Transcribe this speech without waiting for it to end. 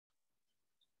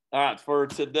All right, for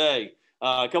today,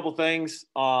 a couple things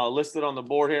listed on the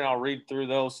board here, and I'll read through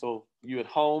those so you at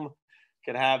home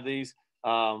can have these.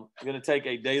 I'm going to take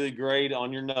a daily grade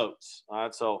on your notes. All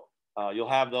right, so you'll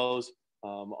have those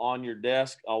on your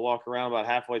desk. I'll walk around about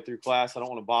halfway through class. I don't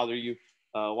want to bother you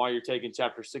while you're taking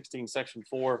Chapter 16, Section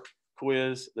 4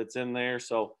 quiz that's in there.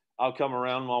 So I'll come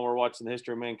around while we're watching the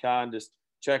history of mankind. Just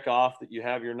check off that you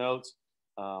have your notes.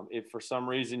 If for some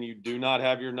reason you do not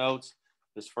have your notes,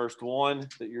 this first one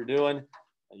that you're doing,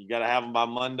 you got to have them by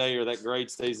Monday or that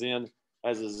grade stays in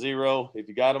as a 0. If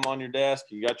you got them on your desk,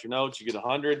 you got your notes, you get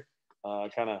 100,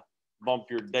 kind of bump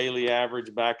your daily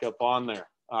average back up on there.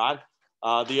 All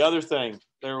right. The other thing,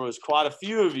 there was quite a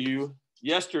few of you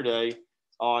yesterday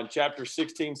on Chapter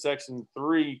 16, Section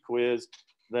 3 quiz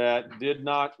that did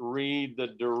not read the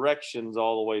directions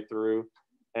all the way through.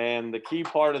 And the key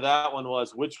part of that one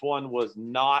was which one was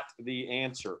not the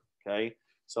answer, okay?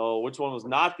 So which one was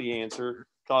not the answer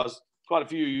caused quite a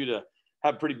few of you to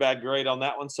have a pretty bad grade on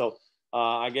that one. So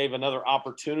I gave another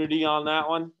opportunity on that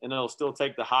one, and it'll still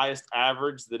take the highest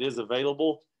average that is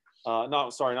available.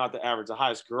 Not the average, the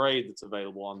highest grade that's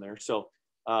available on there. So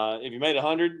if you made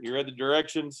 100, you read the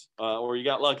directions, or you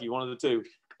got lucky, one of the two.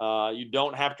 You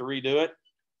don't have to redo it.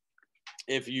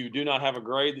 If you do not have a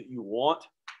grade that you want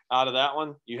out of that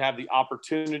one, you have the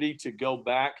opportunity to go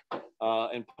back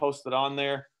and post it on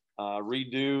there,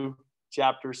 redo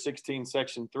Chapter 16,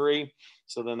 Section 3.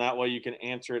 So then that way you can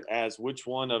answer it as which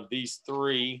one of these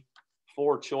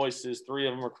 4 choices, 3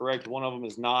 of them are correct, 1 of them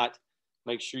is not.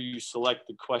 Make sure you select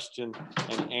the question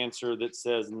and answer that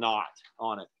says not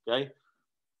on it, okay?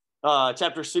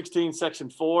 Chapter 16, Section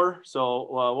 4. So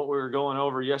what we were going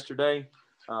over yesterday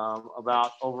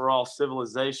about overall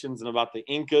civilizations and about the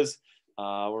Incas,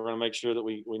 we're going to make sure that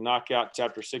we knock out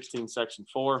Chapter 16, Section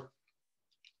 4.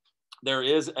 There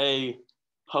is a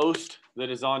post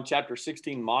that is on Chapter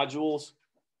 16 modules.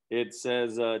 It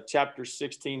says Chapter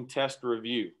 16 test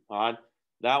review. All right.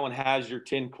 That one has your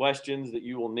 10 questions that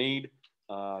you will need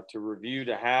to review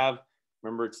to have.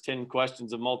 Remember, it's 10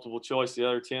 questions of multiple choice. The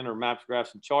other 10 are maps,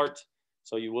 graphs, and charts.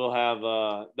 So you will have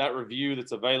that review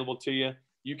that's available to you.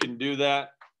 You can do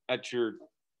that at your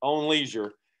own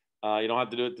leisure. You don't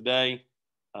have to do it today.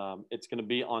 It's going to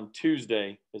be on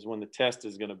Tuesday is when the test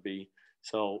is going to be.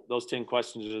 So those 10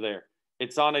 questions are there.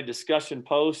 It's on a discussion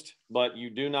post, but you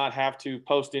do not have to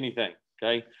post anything,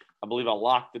 okay? I believe I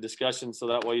locked the discussion so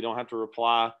that way you don't have to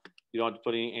reply. You don't have to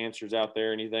put any answers out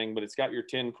there or anything, but it's got your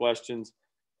 10 questions.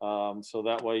 So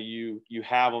that way you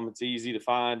have them. It's easy to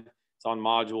find. It's on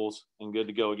modules and good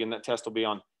to go. Again, that test will be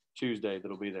on Tuesday.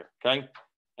 That'll be there, okay?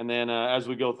 And then as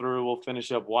we go through, we'll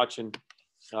finish up watching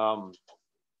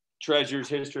Treasures,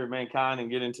 History of Mankind,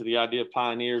 and get into the idea of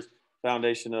pioneers,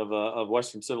 foundation of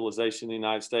Western civilization in the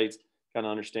United States, kind of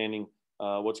understanding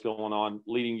what's going on,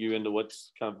 leading you into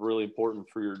what's kind of really important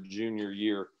for your junior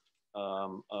year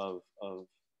of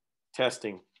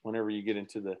testing whenever you get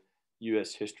into the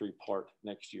U.S. history part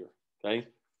next year, okay?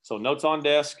 So notes on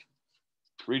desk,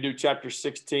 redo Chapter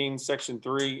 16, Section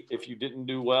 3. If you didn't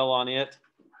do well on it,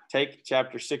 take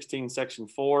Chapter 16, Section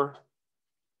 4.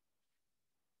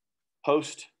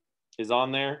 Post is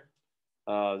on there.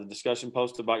 The discussion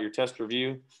post about your test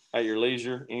review at your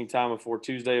leisure anytime before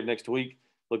Tuesday of next week.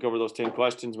 Look over those 10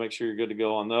 questions, make sure you're good to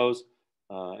go on those.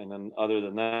 And then other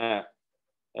than that,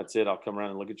 that's it. I'll come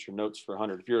around and look at your notes for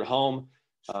 100. If you're at home,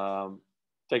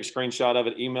 take a screenshot of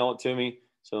it, email it to me.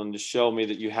 So then just show me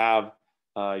that you have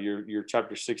your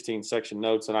Chapter 16 section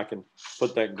notes, and I can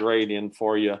put that grade in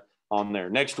for you on there.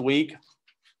 Next week,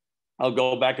 I'll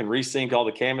go back and resync all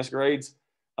the Canvas grades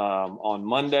on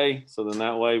Monday. So then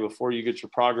that way, before you get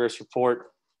your progress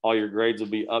report, all your grades will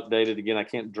be updated. Again, I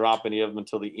can't drop any of them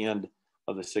until the end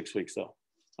of the 6 weeks though.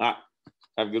 All right.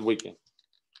 Have a good weekend.